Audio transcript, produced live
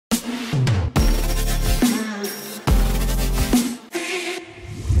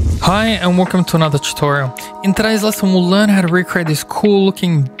Hi and welcome to another tutorial. In today's lesson we'll learn how to recreate this cool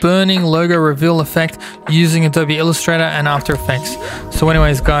looking burning logo reveal effect using Adobe Illustrator and After Effects. So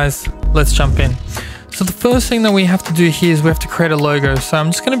anyways guys, let's jump in. So the first thing that we have to do here is we have to create a logo. So I'm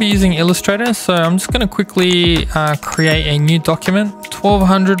just going to be using Illustrator. So I'm just going to quickly create a new document.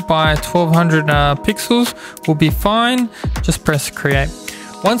 1200 by 1200 pixels will be fine. Just press create.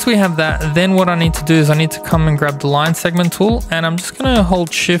 Once we have that, then what I need to do is I need to come and grab the line segment tool, and I'm just going to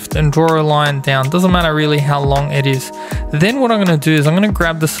hold shift and draw a line down. Doesn't matter really how long it is. Then what I'm going to do is I'm going to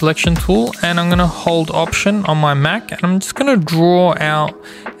grab the selection tool and I'm going to hold option on my Mac, and I'm just going to draw out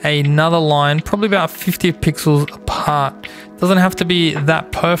another line probably about 50 pixels apart. Doesn't have to be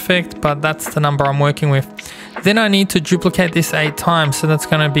that perfect, but that's the number I'm working with. Then I need to duplicate this 8 times. So that's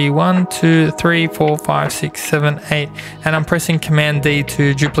going to be 1, 2, 3, 4, 5, 6, 7, 8. And I'm pressing Command D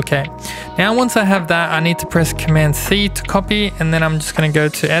to duplicate. Now, once I have that, I need to press Command C to copy. And then I'm just going to go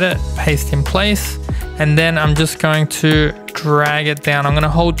to Edit, Paste in Place. And then I'm just going to drag it down. I'm going to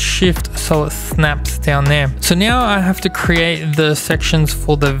hold shift so it snaps down there. So now I have to create the sections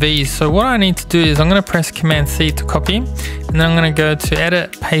for the V's. So what I need to do is I'm going to press Command C to copy, and then I'm going to go to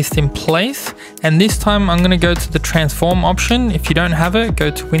Edit, Paste in Place. And this time I'm going to go to the transform option. If you don't have it,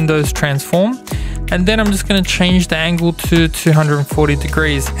 go to Windows Transform. And then I'm just going to change the angle to 240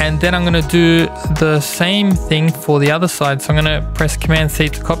 degrees. And then I'm going to do the same thing for the other side. So I'm going to press Command C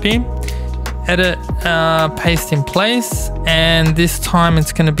to copy, edit, paste in place, and this time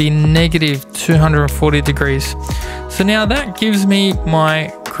it's going to be negative 240 degrees. So now that gives me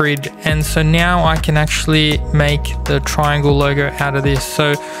my grid, and so now I can actually make the triangle logo out of this.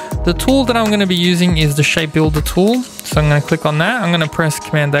 So the tool that I'm going to be using is the shape builder tool. So I'm going to click on that. I'm going to press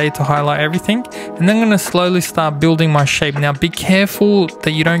Command A to highlight everything, and then I'm going to slowly start building my shape. Now be careful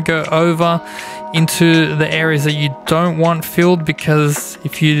that you don't go over into the areas that you don't want filled, because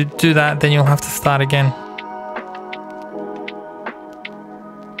if you do that, then you'll have to start again.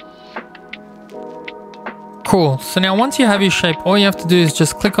 Cool. So now once you have your shape, all you have to do is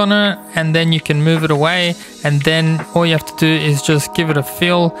just click on it, and then you can move it away, and then all you have to do is just give it a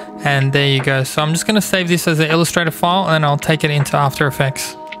fill, and there you go. So I'm just going to save this as an Illustrator file, and I'll take it into After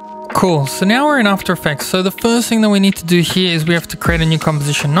Effects. Cool, so now we're in After Effects. So the first thing that we need to do here is we have to create a new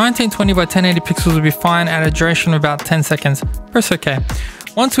composition. 1920 by 1080 pixels will be fine at a duration of about 10 seconds. Press OK.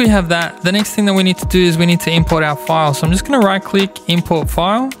 Once we have that, the next thing that we need to do is we need to import our file. So I'm just going to right click, import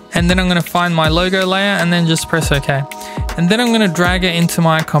file, and then I'm going to find my logo layer and then just press OK. And then I'm going to drag it into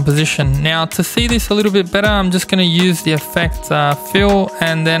my composition. Now to see this a little bit better, I'm just going to use the effect fill,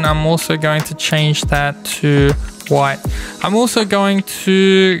 and then I'm also going to change that to white. I'm also going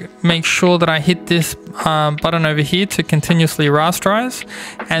to make sure that I hit this button over here to continuously rasterize.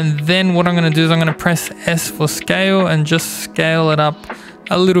 And then what I'm going to do is I'm going to press S for scale and just scale it up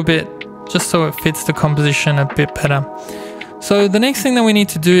a little bit, just so it fits the composition a bit better. So the next thing that we need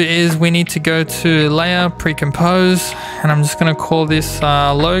to do is we need to go to Layer, Pre-Compose, and I'm just going to call this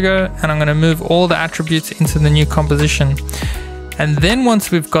logo, and I'm going to move all the attributes into the new composition. And then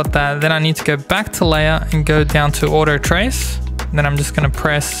once we've got that, then I need to go back to Layer and go down to Auto Trace. Then I'm just going to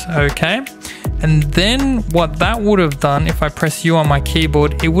press OK. And then what that would have done, if I press U on my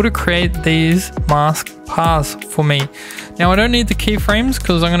keyboard, it would have created these mask paths for me. Now I don't need the keyframes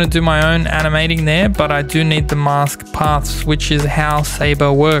because I'm going to do my own animating there, but I do need the mask paths, which is how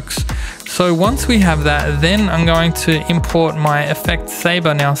Saber works. So once we have that, then I'm going to import my effect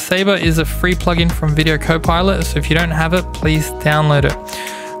Saber. Now Saber is a free plugin from Video Copilot, so if you don't have it, please download it.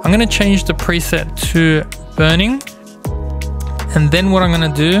 I'm going to change the preset to burning. And then what I'm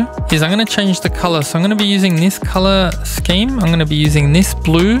going to do is I'm going to change the color. So I'm going to be using this color scheme. I'm going to be using this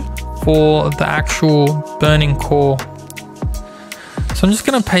blue for the actual burning core. So I'm just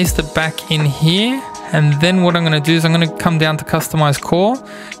going to paste it back in here. And then what I'm going to do is I'm going to come down to customize core,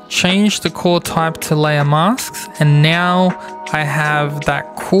 change the core type to layer masks. And now I have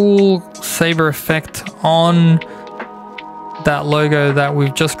that cool Saber effect on that logo that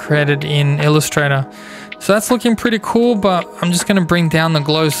we've just created in Illustrator. So that's looking pretty cool, but I'm just going to bring down the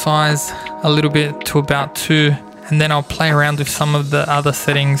glow size a little bit to about 2, and then I'll play around with some of the other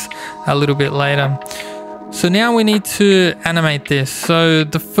settings a little bit later. So now we need to animate this. So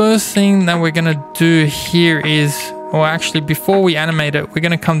the first thing that we're going to do here is, or actually before we animate it, we're going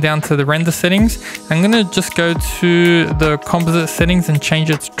to come down to the render settings. I'm going to just go to the composite settings and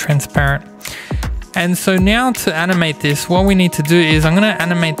change it to transparent. And so now to animate this, what we need to do is I'm going to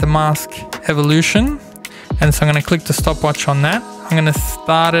animate the mask evolution. And so I'm going to click the stopwatch on that. I'm going to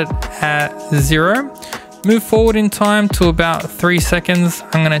start it at 0. Move forward in time to about 3 seconds.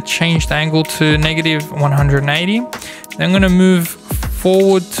 I'm going to change the angle to negative 180. Then I'm going to move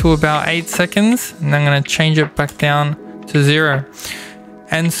forward to about 8 seconds, and I'm going to change it back down to 0.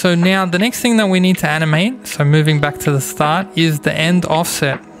 And so now the next thing that we need to animate, so moving back to the start, is the end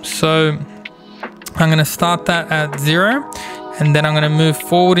offset. So I'm going to start that at 0, and then I'm going to move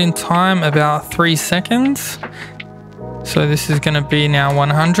forward in time about 3 seconds. So this is going to be now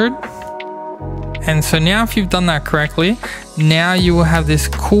 100. And so now if you've done that correctly, now you will have this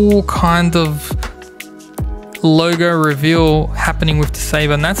cool kind of logo reveal happening with the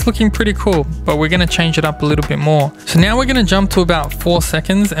Saber, and that's looking pretty cool, but we're going to change it up a little bit more. So now we're going to jump to about 4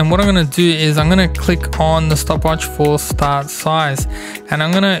 seconds, and what I'm going to do is I'm going to click on the stopwatch for start size, and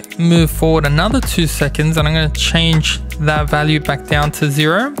I'm going to move forward another 2 seconds, and I'm going to change that value back down to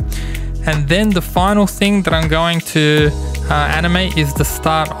 0. And then the final thing that I'm going to animate is the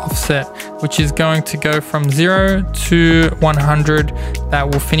start offset, which is going to go from 0 to 100. That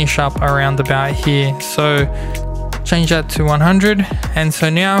will finish up around about here. So change that to 100. And so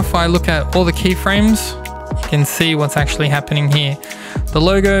now if I look at all the keyframes, you can see what's actually happening here. The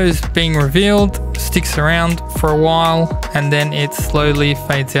logo is being revealed, sticks around for a while, and then it slowly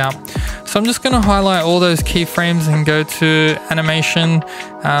fades out. So I'm just going to highlight all those keyframes and go to animation,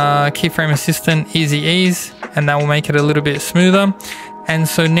 keyframe assistant, easy ease, and that will make it a little bit smoother. And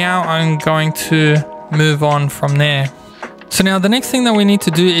so now I'm going to move on from there. So now the next thing that we need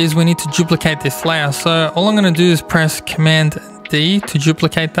to do is we need to duplicate this layer. So all I'm going to do is press Command D to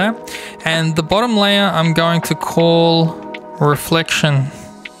duplicate that. And the bottom layer I'm going to call reflection.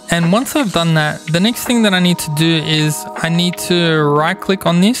 And once I've done that, the next thing that I need to do is I need to right click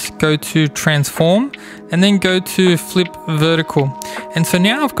on this, go to transform, and then go to flip vertical. And so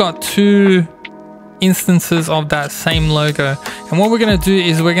now I've got 2 instances of that same logo. And what we're going to do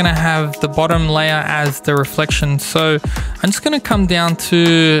is we're going to have the bottom layer as the reflection. So I'm just going to come down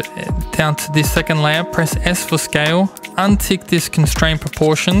to this second layer, press S for scale, untick this constraint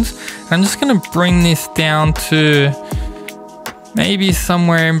proportions, and I'm just going to bring this down to maybe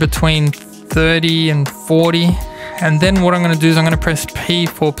somewhere in between 30 and 40. And then what I'm going to do is I'm going to press P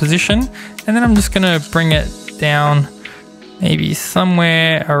for position, and then I'm just going to bring it down maybe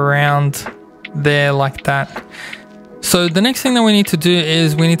somewhere around there like that. So the next thing that we need to do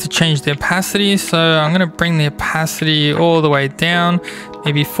is we need to change the opacity. So I'm going to bring the opacity all the way down,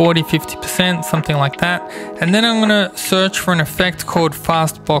 maybe 40-50%, something like that. And then I'm going to search for an effect called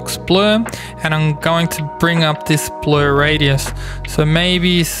fast box blur, and I'm going to bring up this blur radius. So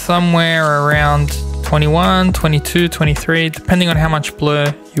maybe somewhere around 21, 22, 23, depending on how much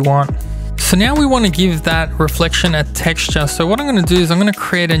blur you want. So now we want to give that reflection a texture. So what I'm going to do is I'm going to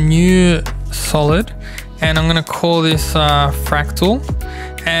create a new solid, and I'm going to call this fractal,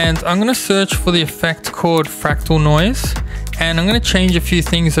 and I'm going to search for the effect called fractal noise, and I'm going to change a few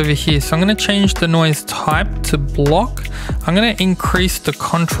things over here. So I'm going to change the noise type to block. I'm going to increase the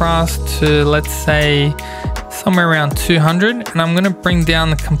contrast to, let's say, somewhere around 200, and I'm going to bring down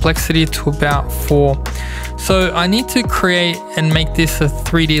the complexity to about 4. So I need to create and make this a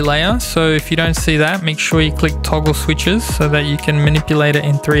 3D layer. So if you don't see that, make sure you click toggle switches so that you can manipulate it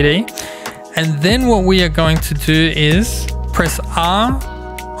in 3D. And then what we are going to do is press R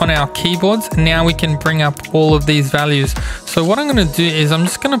on our keyboards, and now we can bring up all of these values. So what I'm going to do is I'm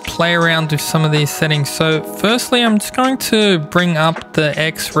just going to play around with some of these settings. So firstly, I'm just going to bring up the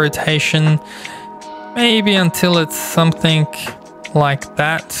X rotation maybe until it's something like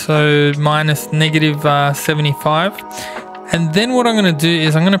that, so minus negative 75. And then what I'm going to do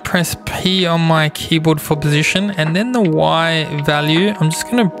is I'm going to press P on my keyboard for position, and then the Y value, I'm just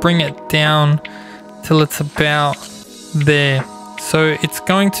going to bring it down till it's about there. So it's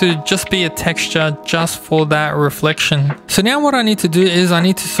going to just be a texture just for that reflection. So now what I need to do is I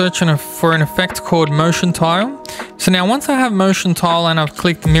need to search for an effect called motion tile. So now once I have motion tile and I've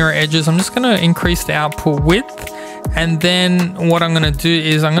clicked mirror edges, I'm just going to increase the output width. And then what I'm going to do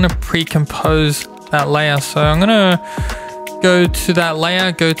is I'm going to pre-compose that layer. So I'm going to go to that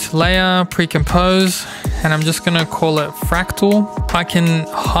layer, go to layer, pre-compose, and I'm just going to call it fractal. I can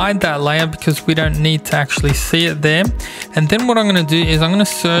hide that layer because we don't need to actually see it there. And then what I'm going to do is I'm going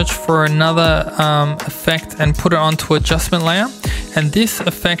to search for another effect and put it onto adjustment layer. And this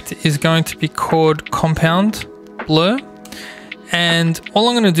effect is going to be called compound blur. And all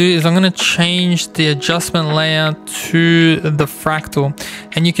I'm going to do is I'm going to change the adjustment layer to the fractal.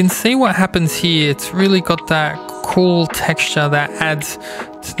 And you can see what happens here. It's really got that cool texture that adds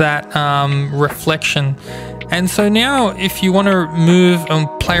to that reflection. And so now if you want to move and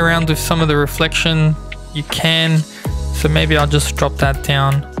play around with some of the reflection, you can. So maybe I'll just drop that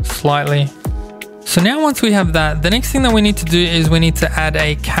down slightly. So now once we have that, the next thing that we need to do is we need to add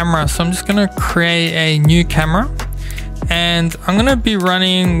a camera. So I'm just going to create a new camera. and I'm gonna be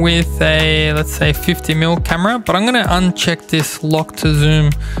running with a, let's say 50mm camera, but I'm gonna uncheck this lock to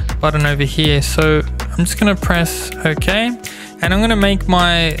zoom button over here. So I'm just gonna press OK, and I'm gonna make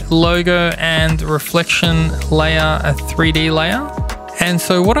my logo and reflection layer a 3D layer. And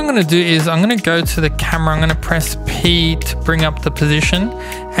so what I'm going to do is I'm going to go to the camera, I'm going to press P to bring up the position,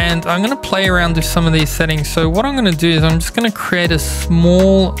 and I'm going to play around with some of these settings. So what I'm going to do is I'm just going to create a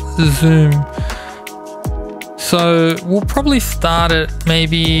small zoom. So we'll probably start at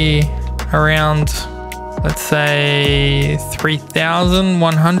maybe around, let's say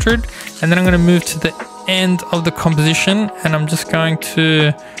 3100, and then I'm going to move to the end of the composition, and I'm just going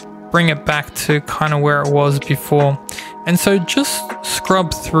to bring it back to kind of where it was before. And so just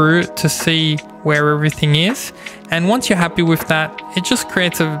scrub through to see where everything is. And once you're happy with that, it just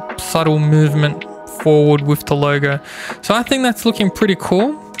creates a subtle movement forward with the logo. So I think that's looking pretty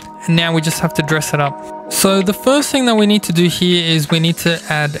cool. And now we just have to dress it up. So the first thing that we need to do here is we need to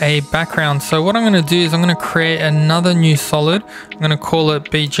add a background. So what I'm going to do is I'm going to create another new solid. I'm going to call it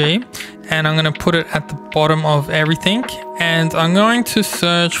BG, and I'm going to put it at the bottom of everything. And I'm going to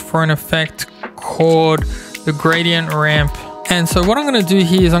search for an effect called the gradient ramp. And so what I'm going to do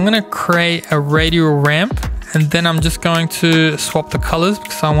here is I'm going to create a radial ramp, and then I'm just going to swap the colors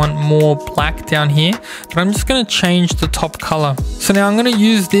because I want more black down here, but I'm just going to change the top color. So now I'm going to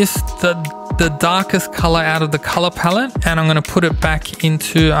use this, the darkest color out of the color palette, and I'm going to put it back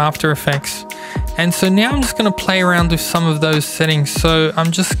into After Effects. And so now I'm just going to play around with some of those settings. So I'm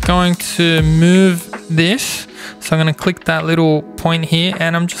just going to move this. So I'm going to click that little point here,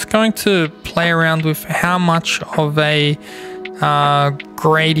 and I'm just going to play around with how much of a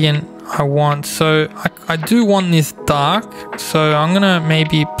gradient I want. So I do want this dark, so I'm going to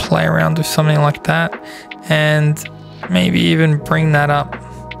maybe play around with something like that, and maybe even bring that up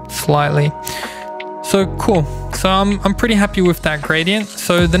slightly. So cool. So I'm pretty happy with that gradient.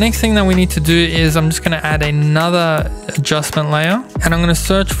 So the next thing that we need to do is I'm just going to add another adjustment layer, and I'm going to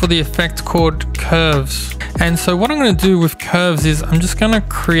search for the effect called curves. And so what I'm going to do with curves is I'm just going to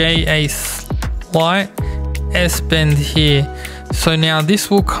create a slight S-bend here. So now this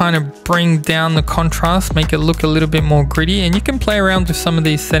will kind of bring down the contrast, make it look a little bit more gritty, and you can play around with some of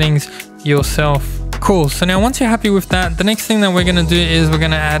these settings yourself. Cool. So now once you're happy with that, the next thing that we're going to do is we're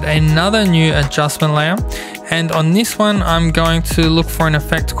going to add another new adjustment layer. And on this one, I'm going to look for an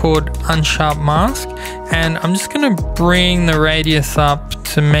effect called Unsharp Mask. And I'm just going to bring the radius up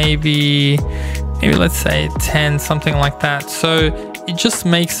to maybe let's say 10, something like that. So it just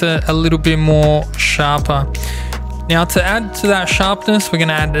makes it a little bit more sharper. Now to add to that sharpness, we're going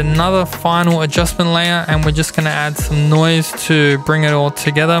to add another final adjustment layer, and we're just going to add some noise to bring it all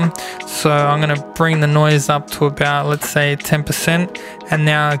together. So I'm going to bring the noise up to about, let's say 10%, and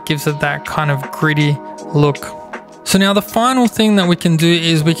now it gives it that kind of gritty look. So now the final thing that we can do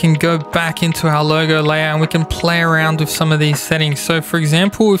is we can go back into our logo layer and we can play around with some of these settings. So for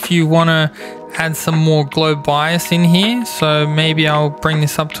example, if you want to add some more glow bias in here, so maybe I'll bring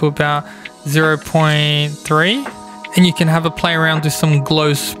this up to about 0.3. And you can have a play around with some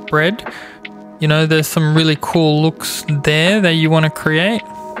glow spread. You know, there's some really cool looks there that you want to create.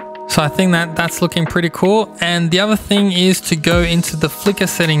 So I think that's looking pretty cool. And the other thing is to go into the flicker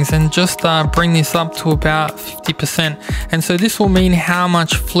settings and just bring this up to about 50%. And so this will mean how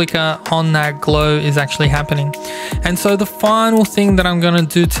much flicker on that glow is actually happening. And so the final thing that I'm going to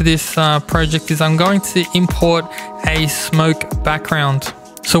do to this project is I'm going to import a smoke background.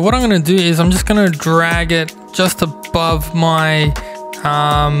 So what I'm going to do is I'm just going to drag it just above my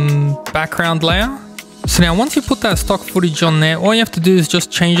background layer. So now once you put that stock footage on there, all you have to do is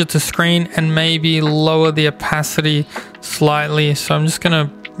just change it to screen and maybe lower the opacity slightly. So I'm just going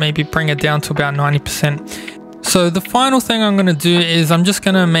to maybe bring it down to about 90%. So the final thing I'm going to do is I'm just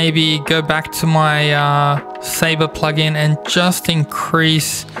going to maybe go back to my Saber plugin and just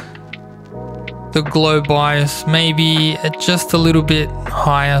increase the glow bias, maybe just a little bit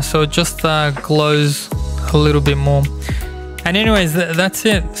higher, so it just glows a little bit more. And anyways, that's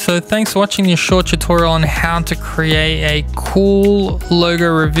it. So thanks for watching this short tutorial on how to create a cool logo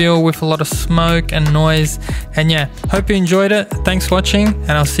reveal with a lot of smoke and noise. And yeah, hope you enjoyed it. Thanks for watching,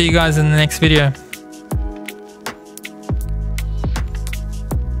 and I'll see you guys in the next video.